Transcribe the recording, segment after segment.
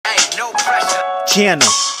channel.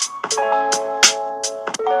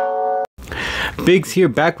 Biggs here,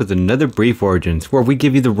 back with another brief origins where we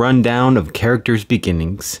give you the rundown of characters'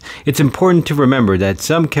 beginnings. It's important to remember that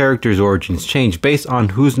some characters' origins change based on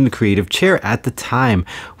who's in the creative chair at the time.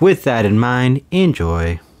 With that in mind,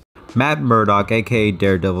 enjoy. Matt Murdock, aka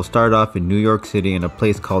Daredevil, started off in New York City in a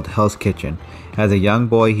place called Hell's Kitchen. As a young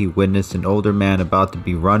boy, he witnessed an older man about to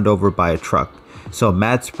be run over by a truck. So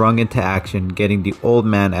Matt sprung into action, getting the old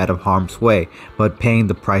man out of harm's way, but paying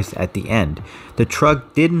the price at the end. The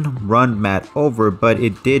truck didn't run Matt over, but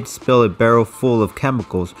it did spill a barrel full of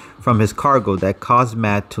chemicals from his cargo that caused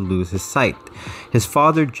Matt to lose his sight. His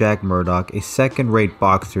father, Jack Murdock, a second-rate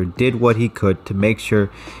boxer, did what he could to make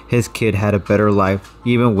sure his kid had a better life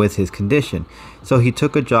even with his condition. So he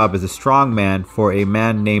took a job as a strongman for a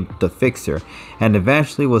man named The Fixer, and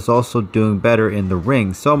eventually was also doing better in the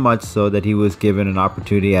ring, so much so that he was given an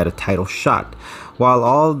opportunity at a title shot. While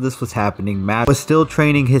all of this was happening, Matt was still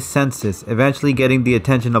training his senses, eventually getting the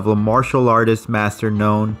attention of a martial artist master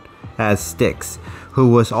known as Styx, who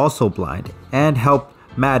was also blind, and helped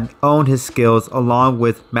Matt own his skills along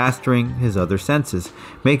with mastering his other senses,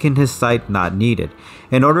 making his sight not needed.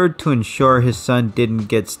 In order to ensure his son didn't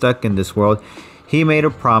get stuck in this world, he made a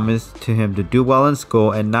promise to him to do well in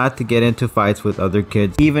school and not to get into fights with other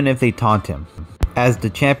kids, even if they taunt him. As the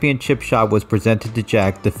championship shot was presented to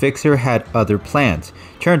Jack, the Fixer had other plans.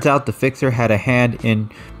 Turns out the Fixer had a hand in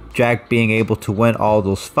Jack being able to win all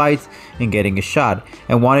those fights and getting a shot,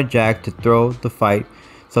 and wanted Jack to throw the fight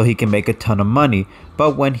so he can make a ton of money,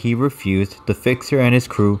 but when he refused, the Fixer and his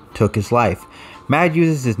crew took his life. Matt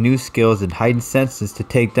uses his new skills and heightened senses to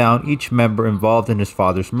take down each member involved in his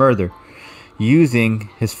father's murder. Using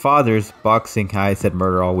his father's boxing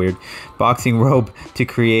robe to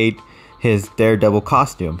create his Daredevil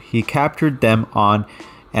costume. He captured them on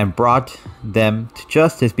and brought them to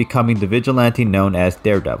justice, becoming the vigilante known as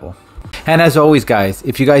Daredevil. And as always, guys,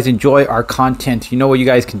 if you guys enjoy our content, you know what you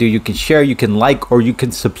guys can do. You can share, you can like, or you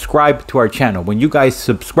can subscribe to our channel. When you guys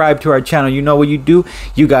subscribe to our channel, you know what you do.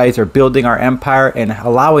 You guys are building our empire and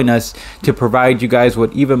allowing us to provide you guys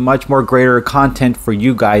with even much more greater content for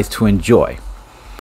you guys to enjoy.